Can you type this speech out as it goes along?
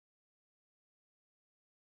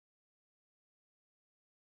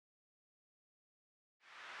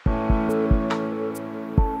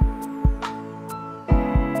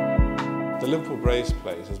Liverpool Brace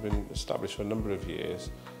Place has been established for a number of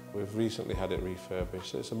years. We've recently had it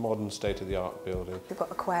refurbished. It's a modern state-of-the-art building. We've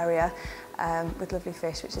got aquaria with lovely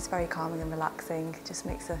fish, which is very calming and relaxing. It just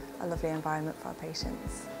makes a lovely environment for our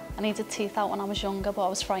patients. I needed teeth out when I was younger, but I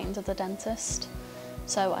was frightened of the dentist.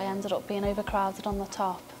 So I ended up being overcrowded on the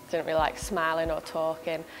top. Didn't really like smiling or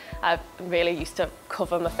talking. I really used to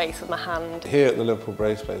cover my face with my hand. Here at the Liverpool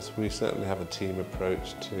Brace Place, we certainly have a team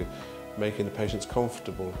approach to making the patients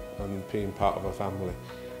comfortable and being part of a family.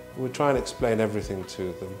 We try and explain everything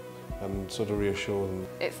to them and sort of reassure them.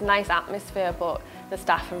 It's a nice atmosphere, but the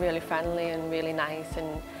staff are really friendly and really nice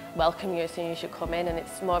and welcome you as soon as you come in, and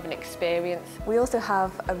it's more of an experience. We also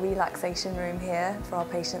have a relaxation room here for our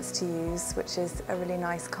patients to use, which is a really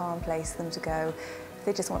nice, calm place for them to go if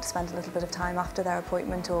they just want to spend a little bit of time after their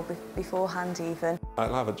appointment or beforehand even.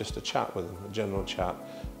 I'll have just a chat with them, a general chat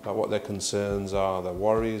about what their concerns are, their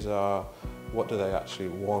worries are, what do they actually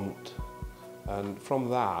want, and from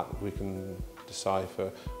that we can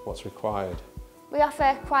decipher what's required. We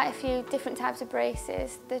offer quite a few different types of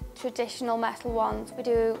braces, the traditional metal ones. We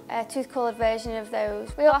do a tooth-coloured version of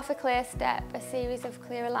those. We offer Clear Step, a series of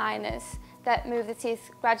clear aligners that move the teeth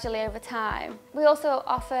gradually over time. We also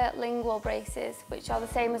offer lingual braces, which are the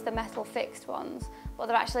same as the metal fixed ones, but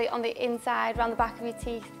they're actually on the inside, around the back of your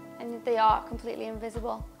teeth, and they are completely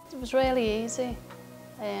invisible. It was really easy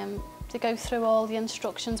to go through all the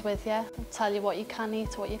instructions with you and tell you what you can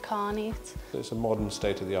eat, what you can't eat. It's a modern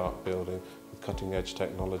state-of-the-art building with cutting-edge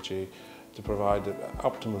technology to provide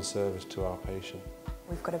optimum service to our patient.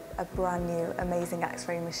 We've got a brand new amazing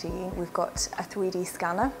X-ray machine. We've got a 3D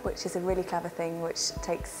scanner, which is a really clever thing which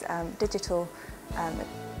takes digital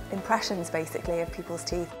impressions basically of people's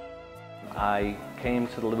teeth. I came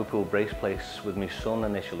to the Liverpool Brace Place with my son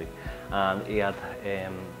initially, and he had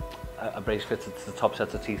a brace fitted to the top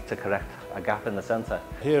set of teeth to correct a gap in the centre.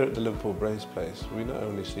 Here at the Liverpool Brace Place, we not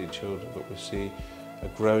only see children, but we see a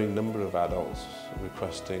growing number of adults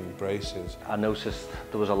requesting braces. I noticed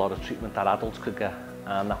there was a lot of treatment that adults could get,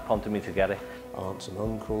 and that prompted me to get it. Aunts and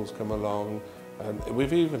uncles come along, and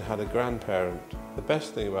we've even had a grandparent. The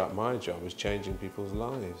best thing about my job is changing people's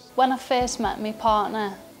lives. When I first met my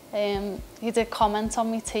partner, he did comment on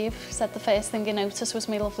my teeth. He said the first thing he noticed was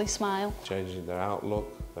my lovely smile. Changing their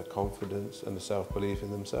outlook, their confidence and the self-belief in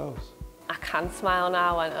themselves. I can smile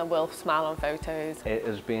now and I will smile on photos. It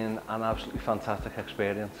has been an absolutely fantastic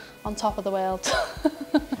experience. On top of the world.